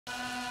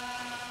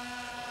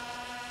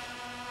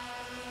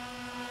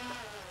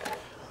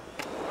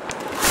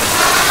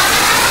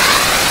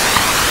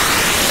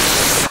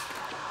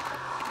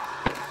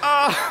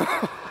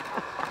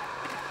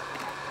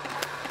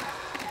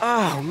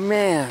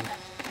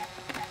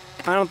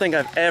I don't think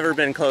I've ever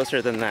been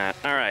closer than that.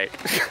 All right.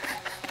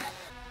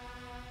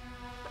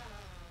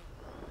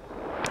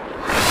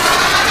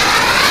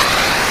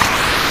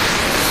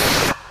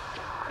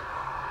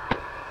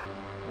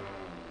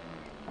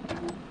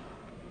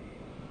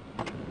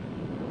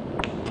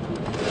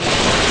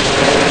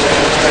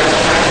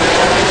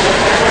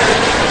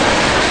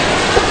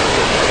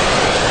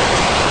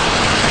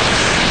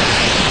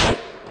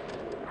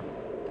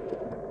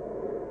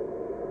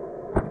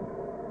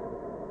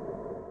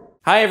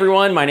 Hi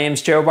everyone, my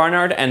name's Joe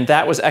Barnard, and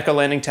that was Echo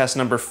Landing Test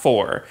number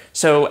 4.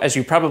 So as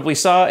you probably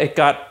saw, it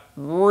got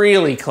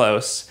really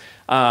close.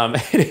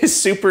 It is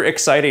super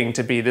exciting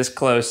to be this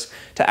close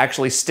to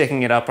actually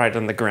sticking it upright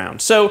on the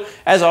ground. So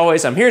as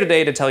always, I'm here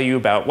today to tell you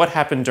about what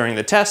happened during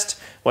the test,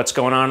 what's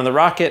going on in the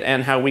rocket,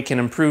 and how we can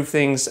improve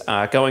things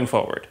going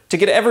forward. To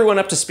get everyone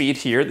up to speed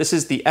here, this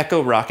is the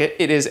Echo rocket.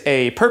 It is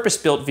a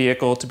purpose-built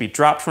vehicle to be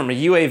dropped from a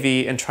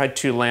UAV and tried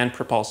to land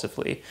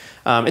propulsively.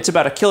 It's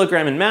about 1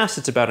 kilogram in mass,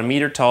 it's about 1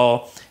 meter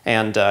tall,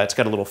 and it's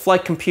got a little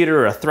flight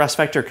computer, a thrust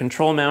vector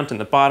control mount in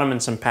the bottom,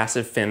 and some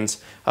passive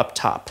fins up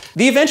top.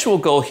 The eventual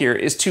goal here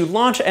is to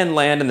launch and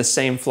land in the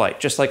same flight,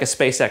 just like a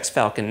SpaceX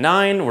Falcon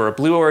 9 or a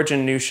Blue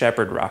Origin New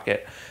Shepard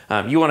rocket.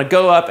 You want to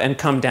go up and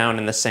come down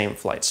in the same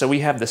flight. So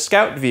we have the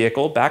Scout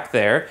vehicle back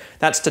there,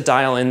 that's to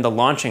dial in the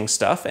launching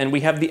stuff, and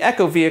we have the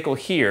Echo vehicle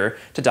here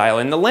to dial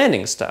in the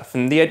landing stuff.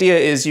 And the idea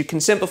is you can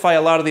simplify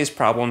a lot of these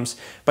problems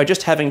by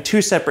just having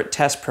 2 separate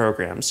test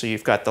programs. So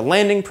you've got the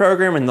landing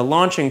program and the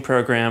launching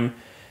program,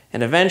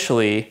 and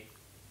eventually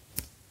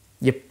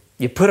you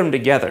put them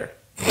together.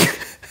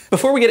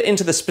 Before we get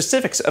into the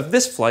specifics of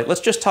this flight, let's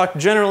just talk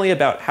generally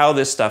about how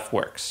this stuff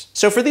works.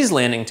 So for these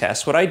landing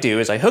tests, what I do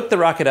is I hook the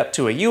rocket up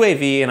to a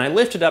UAV and I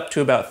lift it up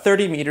to about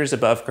 30 meters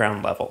above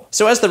ground level.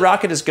 So as the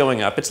rocket is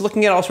going up, it's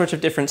looking at all sorts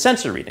of different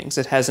sensor readings.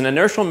 It has an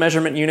inertial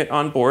measurement unit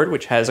on board,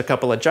 which has a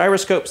couple of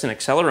gyroscopes and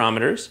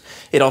accelerometers.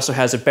 It also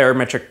has a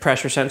barometric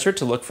pressure sensor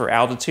to look for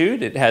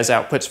altitude. It has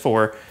outputs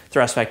for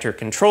thrust vector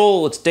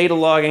control, it's data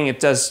logging, it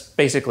does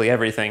basically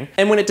everything.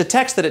 And when it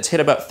detects that it's hit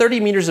about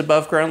 30 meters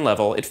above ground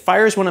level, it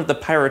fires one of the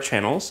pyro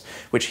channels,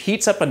 which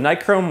heats up a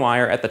nichrome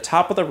wire at the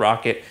top of the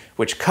rocket,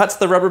 which cuts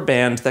the rubber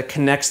band that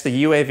connects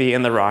the UAV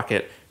and the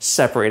rocket,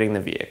 separating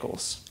the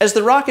vehicles. As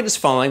the rocket is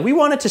falling, we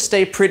want it to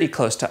stay pretty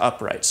close to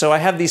upright, so I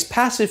have these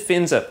passive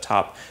fins up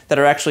top that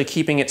are actually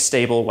keeping it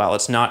stable while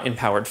it's not in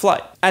powered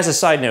flight. As a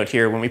side note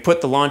here, when we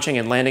put the launching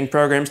and landing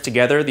programs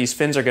together, these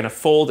fins are going to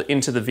fold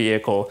into the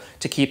vehicle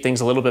to keep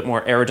things a little bit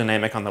more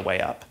aerodynamic on the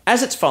way up.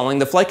 As it's falling,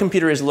 the flight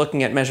computer is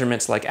looking at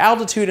measurements like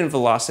altitude and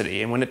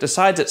velocity, and when it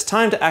decides it's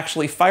time to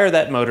actually fire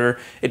that motor,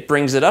 it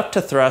brings it up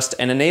to thrust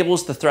and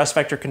enables the thrust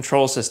vector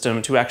control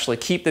system to actually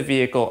keep the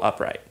vehicle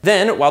upright.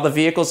 Then, while the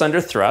vehicle's under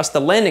thrust,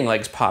 the landing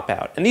legs pop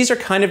out, and these are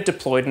kind of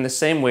deployed in the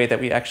same way that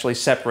we actually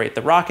separate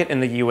the rocket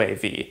and the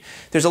UAV.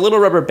 There's a little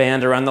rubber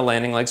band around the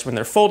landing legs when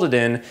they're folded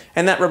in,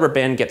 and that rubber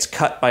band gets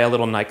cut by a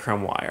little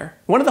nichrome wire.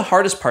 One of the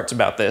hardest parts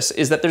about this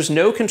is that there's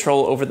no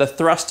control over the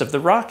thrust of the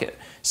rocket.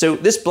 So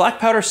this black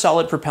powder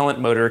solid propellant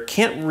motor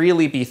can't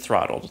really be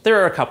throttled.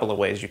 There are a couple of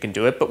ways you can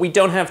do it, but we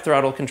don't have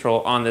throttle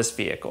control on this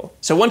vehicle.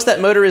 So once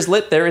that motor is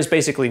lit, there is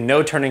basically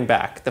no turning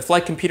back. The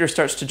flight computer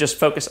starts to just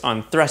focus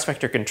on thrust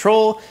vector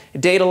control,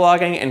 data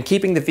logging, and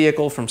keeping the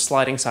vehicle from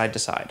sliding side to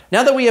side.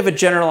 Now that we have a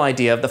general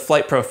idea of the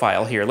flight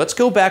profile here, let's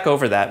go back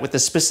over that with the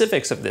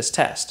specifics of this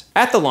test.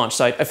 At the launch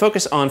site, I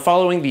focus on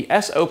following the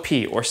SOP,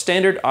 or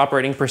Standard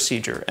Operating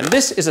Procedure, and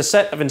this is a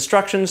set of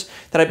instructions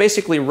that I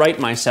basically write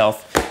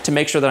myself to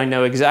make sure that I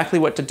know exactly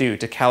what to do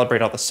to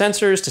calibrate all the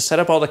sensors, to set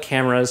up all the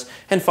cameras,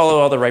 and follow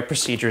all the right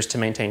procedures to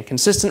maintain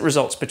consistent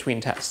results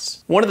between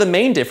tests. One of the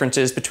main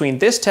differences between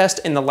this test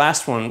and the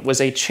last one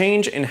was a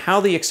change in how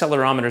the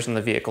accelerometers in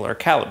the vehicle are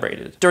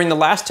calibrated. During the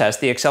last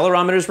test, the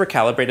accelerometers were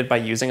calibrated by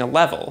using a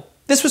level.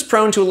 This was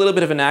prone to a little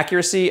bit of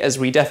inaccuracy, as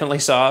we definitely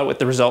saw with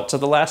the results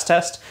of the last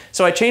test,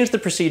 so I changed the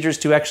procedures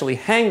to actually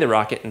hang the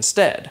rocket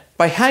instead.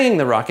 By hanging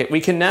the rocket,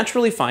 we can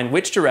naturally find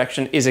which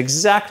direction is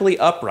exactly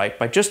upright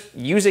by just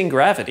using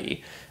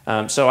gravity.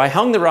 So I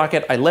hung the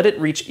rocket, I let it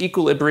reach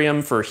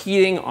equilibrium for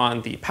heating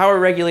on the power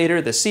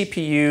regulator, the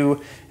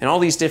CPU, and all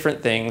these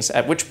different things,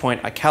 at which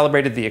point I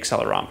calibrated the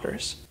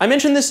accelerometers. I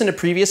mentioned this in a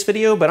previous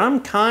video, but I'm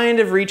kind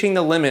of reaching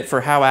the limit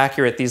for how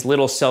accurate these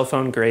little cell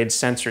phone grade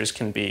sensors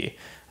can be.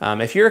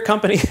 If you're a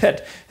company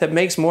that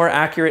makes more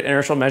accurate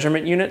inertial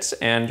measurement units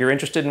and you're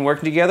interested in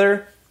working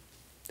together,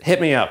 hit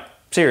me up.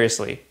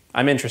 Seriously,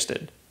 I'm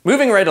interested.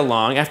 Moving right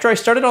along, after I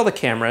started all the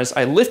cameras,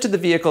 I lifted the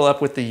vehicle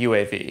up with the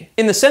UAV.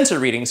 In the sensor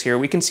readings here,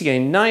 we can see a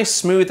nice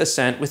smooth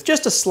ascent with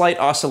just a slight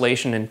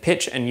oscillation in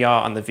pitch and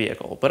yaw on the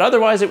vehicle, but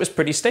otherwise it was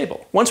pretty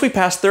stable. Once we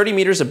passed 30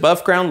 meters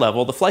above ground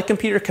level, the flight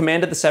computer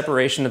commanded the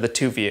separation of the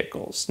 2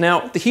 vehicles.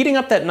 Now, the heating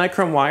up that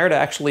nichrome wire to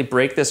actually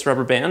break this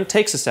rubber band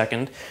takes a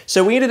second,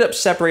 so we ended up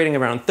separating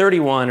around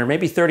 31 or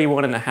maybe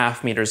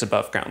 31.5 meters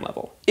above ground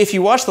level. If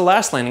you watched the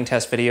last landing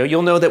test video,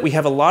 you'll know that we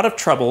have a lot of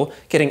trouble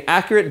getting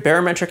accurate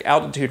barometric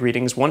altitude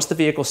readings once the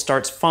vehicle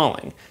starts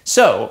falling.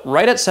 So,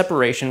 right at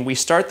separation, we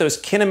start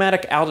those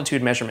kinematic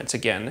altitude measurements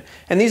again,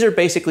 and these are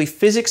basically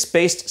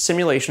physics-based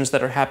simulations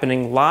that are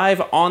happening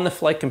live on the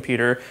flight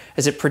computer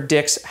as it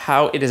predicts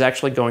how it is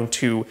actually going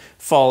to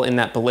fall in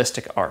that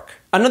ballistic arc.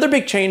 Another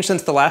big change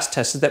since the last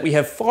test is that we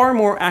have far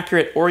more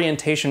accurate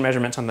orientation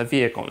measurements on the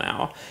vehicle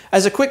now.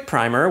 As a quick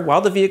primer,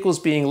 while the vehicle is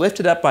being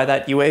lifted up by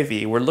that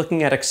UAV, we're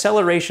looking at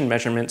acceleration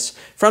measurements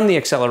from the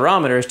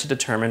accelerometers to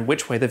determine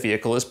which way the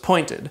vehicle is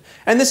pointed.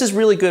 And this is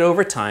really good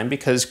over time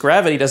because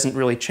gravity doesn't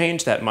really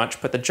change that much,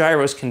 but the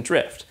gyros can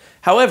drift.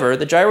 However,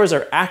 the gyros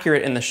are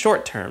accurate in the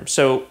short term,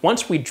 so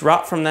once we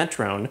drop from that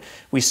drone,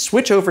 we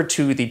switch over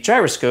to the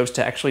gyroscopes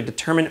to actually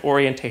determine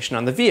orientation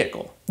on the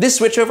vehicle. This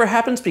switchover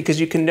happens because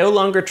you can no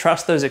longer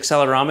trust those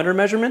accelerometer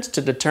measurements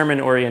to determine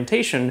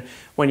orientation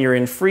when you're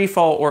in free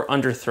fall or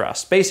under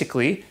thrust.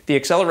 Basically, the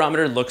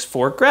accelerometer looks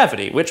for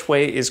gravity. Which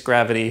way is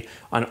gravity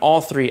on all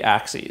three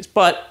axes?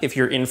 But if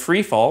you're in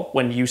free fall,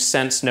 when you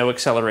sense no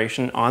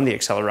acceleration on the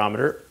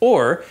accelerometer,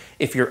 or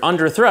if you're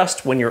under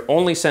thrust, when you're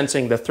only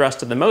sensing the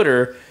thrust of the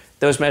motor,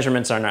 those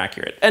measurements aren't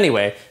accurate.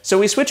 Anyway, so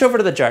we switch over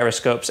to the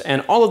gyroscopes,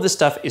 and all of this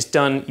stuff is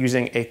done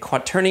using a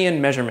quaternion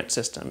measurement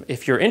system.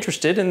 If you're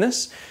interested in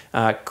this,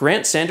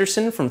 Grant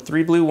Sanderson from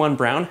 3 Blue 1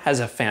 Brown has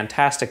a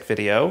fantastic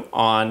video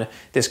on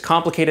this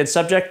complicated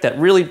subject that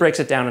really breaks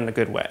it down in a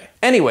good way.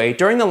 Anyway,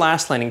 during the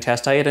last landing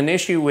test, I had an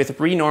issue with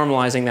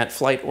renormalizing that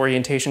flight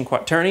orientation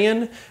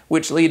quaternion,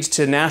 which leads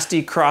to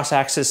nasty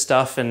cross-axis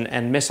stuff and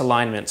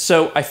misalignment.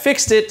 So I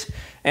fixed it,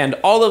 and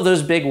all of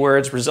those big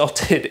words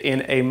resulted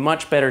in a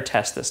much better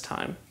test this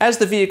time. As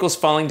the vehicle's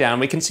falling down,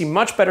 we can see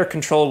much better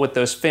control with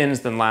those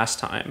fins than last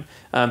time.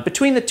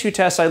 Between the two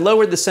tests, I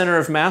lowered the center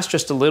of mass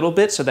just a little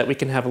bit so that we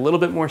can have a little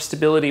bit more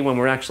stability when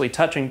we're actually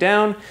touching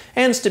down,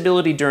 and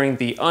stability during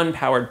the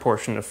unpowered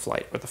portion of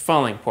flight, or the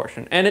falling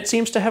portion, and it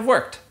seems to have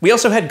worked. We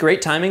also had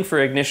great timing for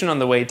ignition on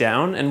the way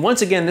down, and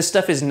once again, this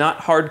stuff is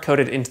not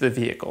hard-coded into the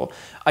vehicle.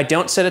 I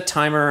don't set a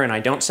timer and I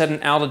don't set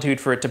an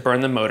altitude for it to burn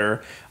the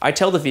motor. I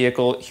tell the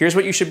vehicle, here's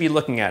what you should be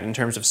looking at in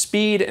terms of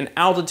speed and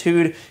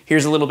altitude,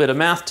 here's a little bit of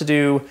math to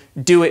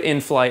do it in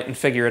flight and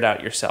figure it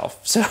out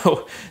yourself.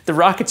 So the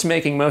rocket's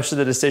making most of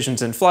the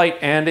decisions in flight,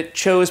 and it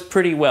chose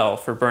pretty well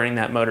for burning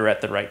that motor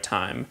at the right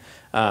time.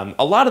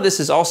 A lot of this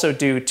is also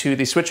due to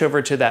the switch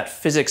over to that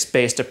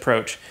physics-based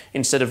approach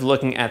instead of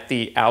looking at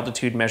the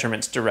altitude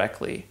measurements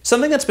directly.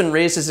 Something that's been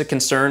raised as a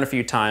concern a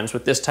few times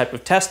with this type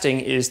of testing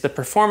is the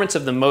performance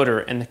of the motor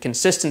and the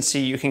consistency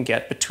you can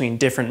get between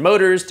different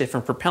motors,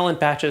 different propellant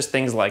batches,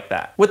 things like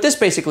that. What this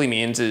basically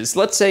means is,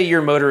 let's say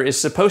your motor is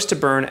supposed to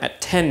burn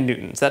at 10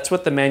 newtons. That's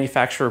what the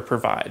manufacturer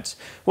provides.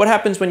 What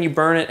happens when you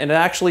burn it and it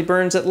actually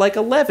burns at like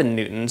 11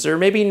 newtons or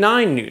maybe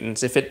 9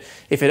 newtons? If it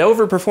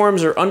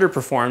overperforms or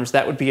underperforms,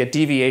 that would be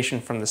a deviation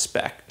from the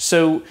spec.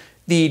 So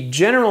the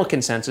general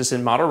consensus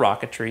in model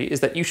rocketry is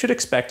that you should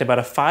expect about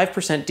a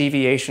 5%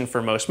 deviation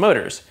for most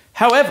motors.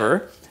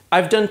 However,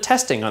 I've done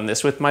testing on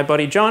this with my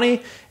buddy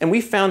Johnny, and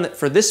we found that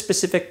for this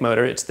specific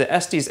motor, it's the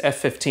Estes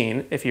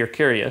F15, if you're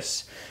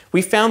curious,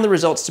 we found the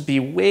results to be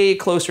way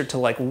closer to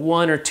like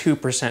 1 or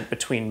 2%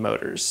 between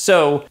motors.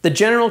 So the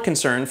general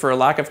concern for a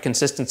lack of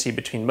consistency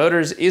between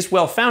motors is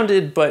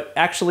well-founded, but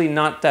actually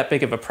not that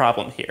big of a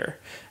problem here.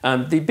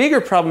 The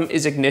bigger problem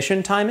is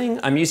ignition timing.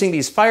 I'm using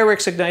these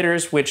fireworks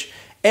igniters, which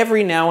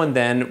every now and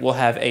then will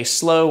have a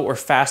slow or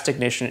fast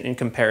ignition in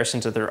comparison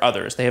to their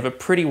others. They have a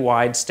pretty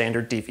wide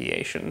standard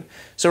deviation.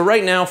 So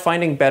right now,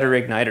 finding better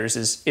igniters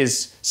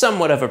is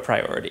somewhat of a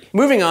priority.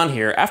 Moving on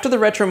here, after the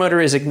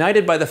retromotor is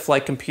ignited by the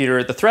flight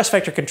computer, the thrust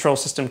vector control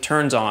system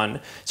turns on,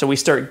 so we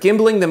start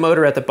gimbling the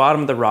motor at the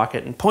bottom of the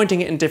rocket and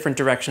pointing it in different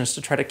directions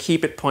to try to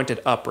keep it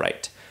pointed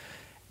upright.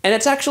 And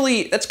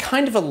that's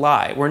kind of a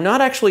lie. We're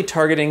not actually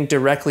targeting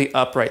directly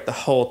upright the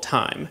whole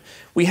time.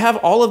 We have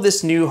all of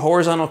this new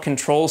horizontal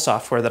control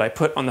software that I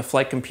put on the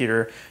flight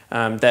computer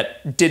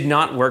that did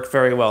not work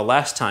very well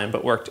last time,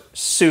 but worked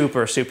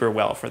super, super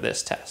well for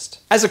this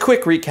test. As a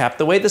quick recap,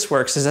 the way this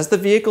works is as the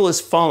vehicle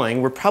is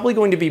falling, we're probably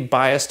going to be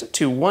biased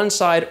to one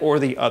side or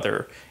the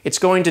other. It's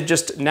going to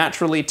just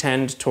naturally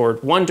tend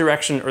toward one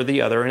direction or the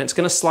other, and it's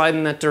going to slide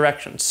in that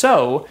direction.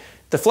 So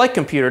the flight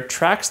computer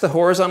tracks the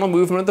horizontal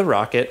movement of the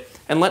rocket,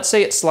 and let's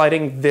say it's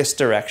sliding this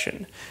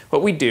direction.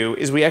 What we do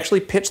is we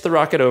actually pitch the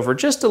rocket over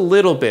just a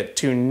little bit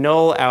to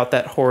null out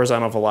that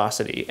horizontal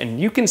velocity. And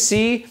you can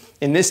see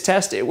in this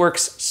test, it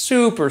works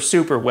super,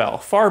 super well,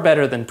 far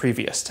better than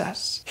previous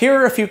tests. Here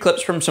are a few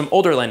clips from some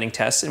older landing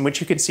tests in which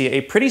you can see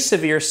a pretty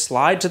severe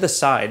slide to the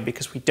side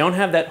because we don't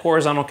have that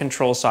horizontal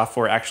control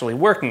software actually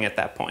working at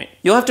that point.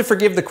 You'll have to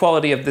forgive the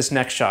quality of this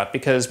next shot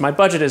because my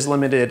budget is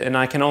limited and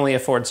I can only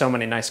afford so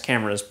many nice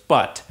cameras,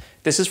 but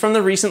this is from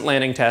the recent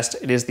landing test.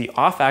 It is the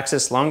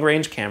off-axis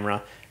long-range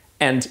camera,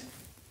 and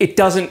it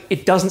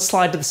doesn't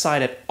slide to the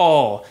side at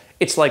all.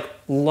 It's like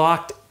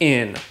locked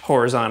in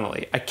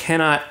horizontally. I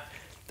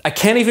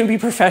can't even be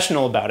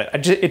professional about it.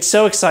 It's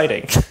so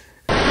exciting.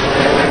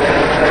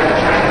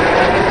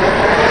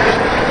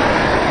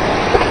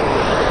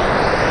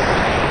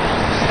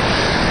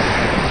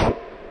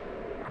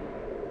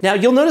 Now,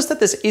 you'll notice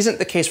that this isn't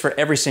the case for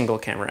every single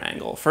camera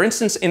angle. For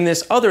instance, in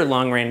this other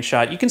long-range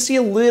shot, you can see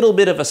a little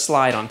bit of a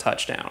slide on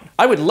touchdown.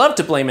 I would love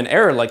to blame an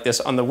error like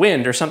this on the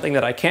wind or something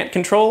that I can't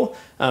control,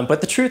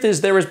 but the truth is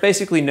there was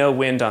basically no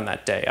wind on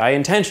that day. I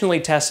intentionally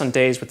test on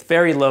days with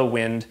very low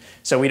wind,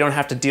 so we don't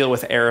have to deal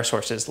with error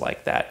sources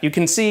like that. You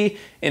can see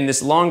in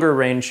this longer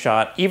range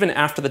shot, even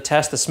after the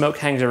test, the smoke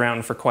hangs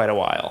around for quite a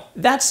while.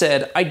 That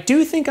said, I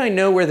do think I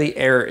know where the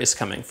error is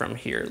coming from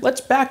here.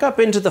 Let's back up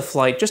into the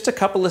flight just a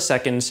couple of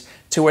seconds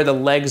to where the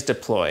legs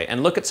deploy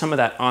and look at some of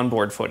that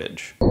onboard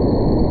footage.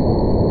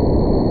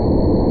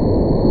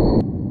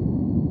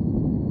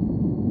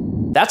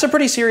 That's a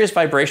pretty serious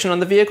vibration on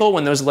the vehicle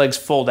when those legs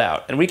fold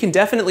out, and we can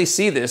definitely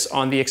see this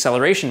on the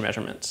acceleration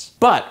measurements.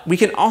 But we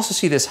can also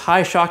see this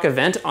high shock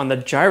event on the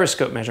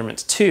gyroscope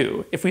measurements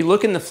too. If we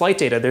look in the flight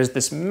data, there's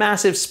this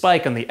massive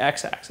spike on the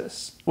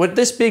x-axis. What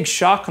this big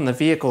shock on the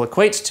vehicle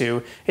equates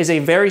to is a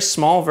very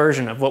small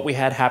version of what we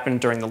had happen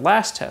during the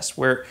last test,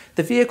 where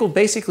the vehicle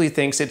basically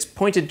thinks it's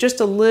pointed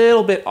just a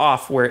little bit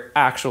off where it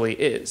actually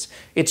is.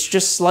 It's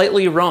just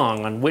slightly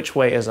wrong on which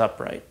way is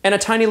upright. And a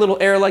tiny little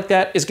error like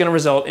that is going to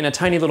result in a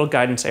tiny little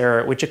guidance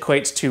error, which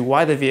equates to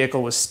why the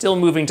vehicle was still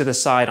moving to the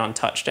side on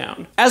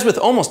touchdown. As with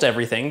almost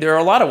everything, there are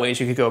a lot of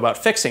ways you could go about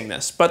fixing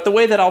this, but the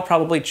way that I'll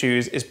probably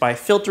choose is by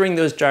filtering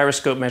those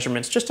gyroscope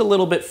measurements just a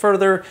little bit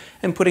further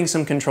and putting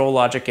some control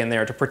logic in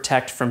there to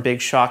protect from big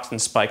shocks and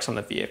spikes on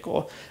the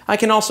vehicle. I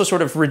can also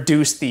sort of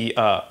reduce the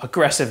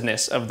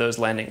aggressiveness of those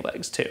landing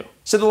legs too.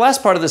 So the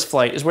last part of this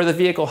flight is where the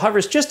vehicle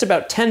hovers just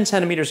about 10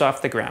 centimeters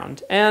off the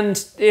ground.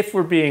 And if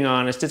we're being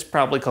honest, it's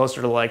probably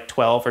closer to like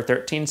 12 or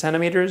 13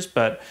 centimeters,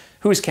 but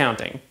who's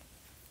counting?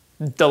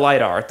 The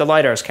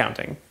LiDAR's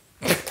counting.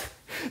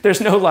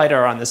 There's no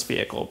LiDAR on this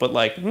vehicle, but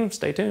like,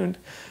 stay tuned.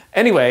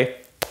 Anyway,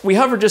 we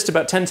hover just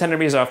about 10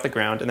 centimeters off the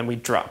ground and then we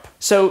drop.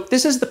 So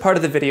this is the part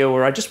of the video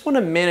where I just want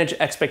to manage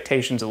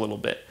expectations a little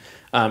bit.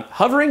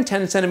 Hovering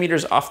 10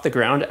 centimeters off the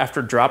ground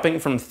after dropping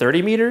from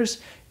 30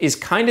 meters is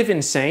kind of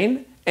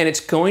insane, and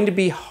it's going to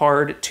be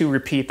hard to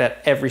repeat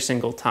that every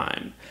single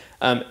time.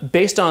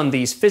 Based on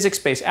these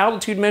physics-based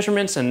altitude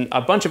measurements and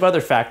a bunch of other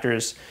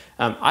factors,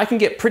 I can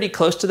get pretty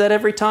close to that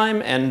every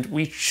time, and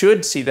we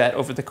should see that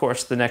over the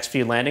course of the next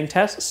few landing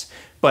tests,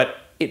 but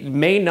it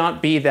may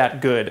not be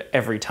that good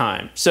every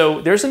time.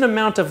 So there's an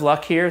amount of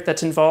luck here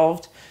that's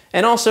involved,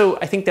 and also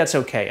I think that's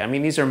okay. I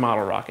mean, these are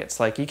model rockets,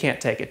 like you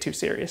can't take it too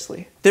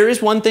seriously. There is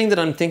one thing that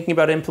I'm thinking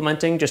about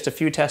implementing just a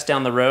few tests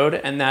down the road,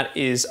 and that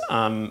is,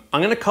 I'm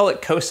gonna call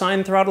it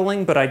cosine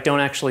throttling, but I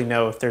don't actually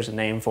know if there's a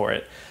name for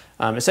it.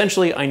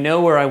 Essentially, I know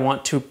where I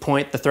want to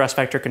point the thrust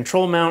vector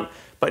control mount,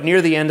 but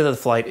near the end of the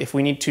flight, if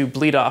we need to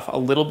bleed off a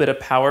little bit of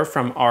power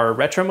from our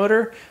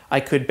retromotor, I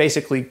could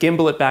basically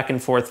gimbal it back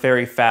and forth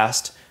very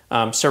fast,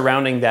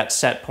 surrounding that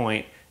set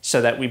point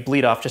so that we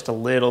bleed off just a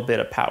little bit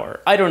of power.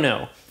 I don't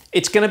know.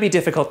 It's going to be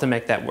difficult to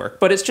make that work,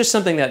 but it's just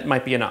something that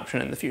might be an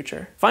option in the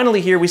future. Finally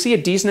here, we see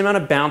a decent amount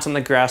of bounce on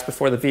the grass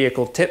before the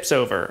vehicle tips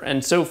over.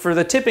 And so for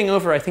the tipping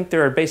over, I think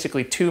there are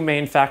basically two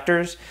main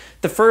factors.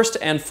 The first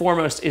and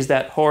foremost is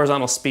that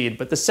horizontal speed,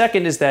 but the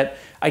second is that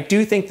I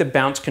do think the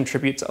bounce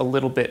contributes a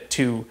little bit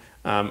to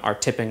our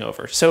tipping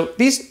over. So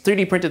these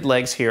 3D printed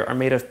legs here are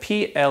made of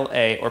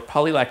PLA, or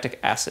polylactic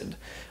acid.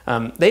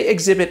 They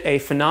exhibit a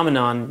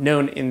phenomenon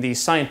known in the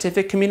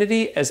scientific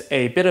community as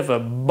a bit of a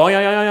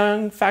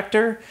boing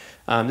factor.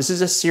 This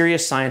is a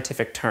serious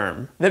scientific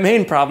term. The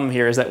main problem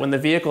here is that when the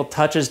vehicle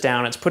touches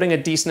down, it's putting a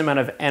decent amount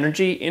of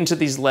energy into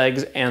these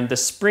legs, and the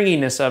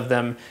springiness of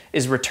them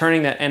is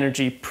returning that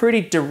energy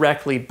pretty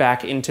directly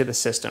back into the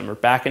system, or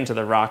back into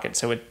the rocket,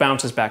 so it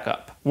bounces back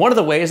up. One of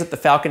the ways that the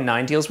Falcon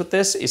 9 deals with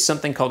this is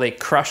something called a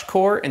crush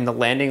core in the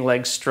landing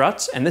leg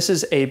struts, and this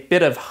is a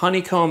bit of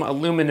honeycomb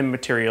aluminum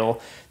material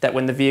that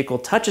when the vehicle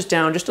touches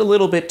down just a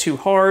little bit too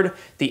hard,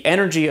 the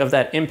energy of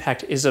that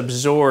impact is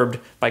absorbed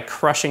by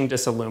crushing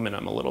this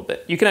aluminum a little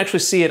bit. You can actually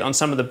see it on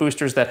some of the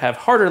boosters that have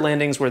harder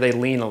landings where they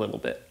lean a little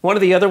bit. One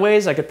of the other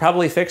ways I could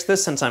probably fix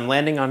this, since I'm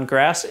landing on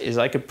grass, is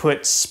I could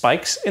put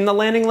spikes in the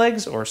landing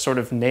legs, or sort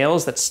of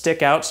nails that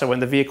stick out so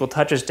when the vehicle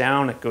touches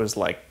down it goes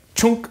like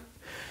chunk.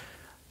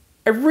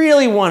 I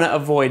really want to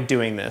avoid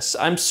doing this.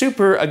 I'm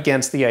super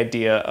against the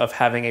idea of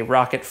having a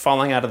rocket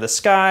falling out of the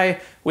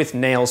sky with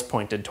nails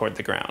pointed toward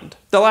the ground.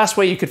 The last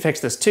way you could fix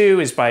this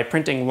too is by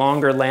printing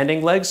longer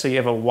landing legs so you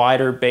have a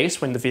wider base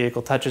when the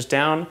vehicle touches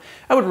down.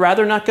 I would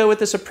rather not go with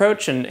this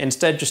approach and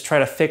instead just try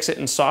to fix it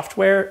in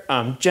software.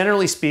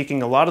 Generally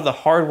speaking, a lot of the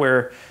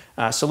hardware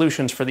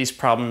solutions for these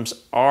problems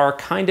are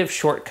kind of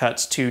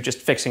shortcuts to just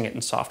fixing it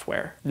in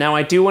software. Now,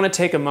 I do want to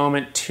take a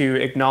moment to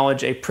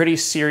acknowledge a pretty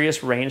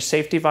serious range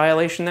safety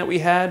violation that we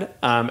had.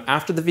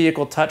 After the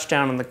vehicle touched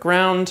down on the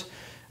ground,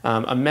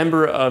 a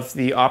member of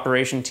the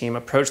operation team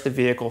approached the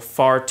vehicle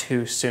far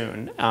too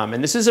soon.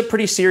 And this is a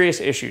pretty serious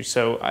issue,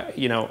 so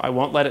I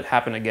won't let it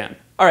happen again.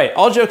 All right,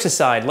 all jokes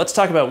aside, let's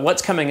talk about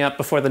what's coming up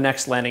before the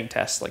next landing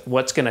test, like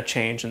what's going to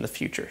change in the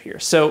future here.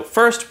 So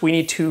first, we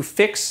need to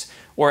fix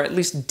or at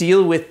least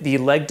deal with the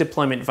leg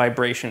deployment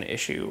vibration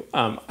issue.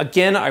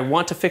 Again, I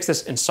want to fix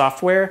this in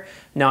software,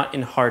 not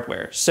in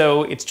hardware.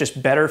 So it's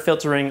just better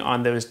filtering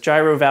on those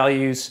gyro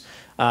values,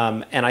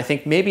 and I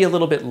think maybe a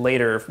little bit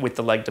later with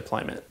the leg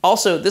deployment.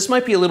 Also, this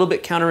might be a little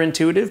bit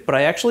counterintuitive, but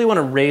I actually want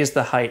to raise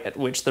the height at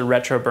which the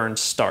retro burn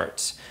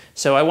starts.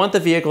 So I want the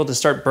vehicle to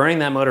start burning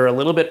that motor a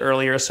little bit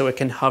earlier so it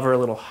can hover a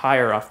little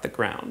higher off the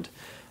ground.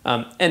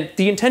 And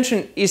the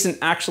intention isn't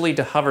actually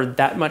to hover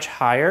that much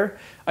higher.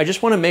 I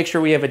just want to make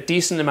sure we have a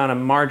decent amount of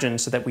margin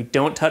so that we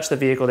don't touch the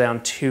vehicle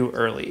down too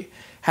early.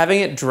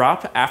 Having it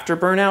drop after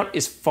burnout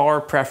is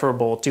far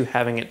preferable to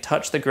having it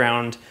touch the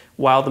ground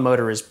while the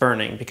motor is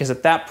burning, because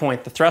at that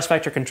point the thrust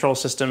vector control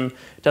system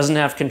doesn't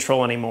have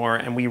control anymore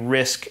and we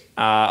risk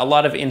a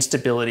lot of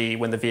instability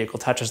when the vehicle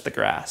touches the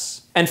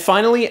grass. And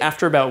finally,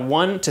 after about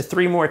 1 to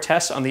 3 more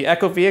tests on the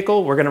Echo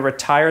vehicle, we're going to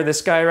retire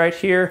this guy right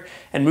here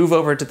and move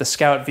over to the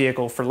Scout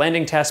vehicle for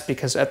landing tests,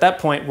 because at that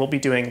point we'll be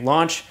doing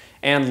launch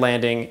and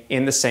landing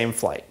in the same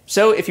flight.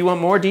 So if you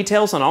want more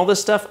details on all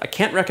this stuff, I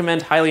can't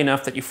recommend highly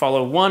enough that you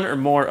follow one or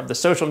more of the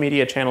social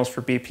media channels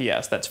for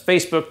BPS. That's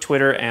Facebook,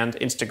 Twitter, and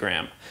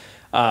Instagram.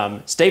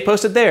 Stay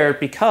posted there,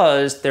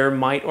 because there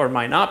might or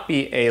might not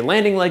be a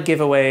landing leg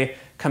giveaway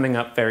coming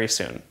up very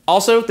soon.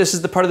 Also, this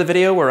is the part of the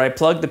video where I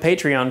plug the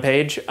Patreon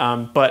page,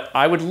 but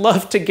I would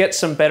love to get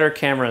some better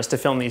cameras to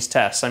film these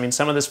tests. I mean,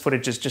 some of this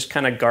footage is just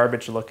kind of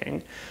garbage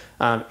looking.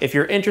 If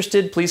you're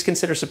interested, please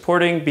consider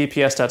supporting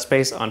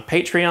BPS.space on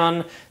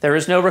Patreon. There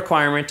is no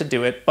requirement to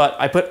do it, but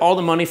I put all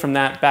the money from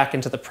that back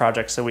into the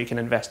project so we can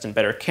invest in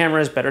better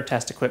cameras, better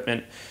test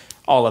equipment,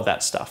 all of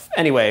that stuff.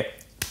 Anyway,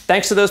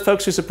 thanks to those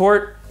folks who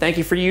support. Thank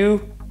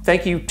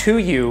you to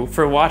you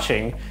for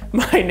watching.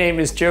 My name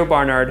is Joe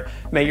Barnard.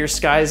 May your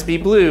skies be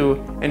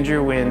blue and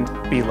your wind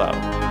be low.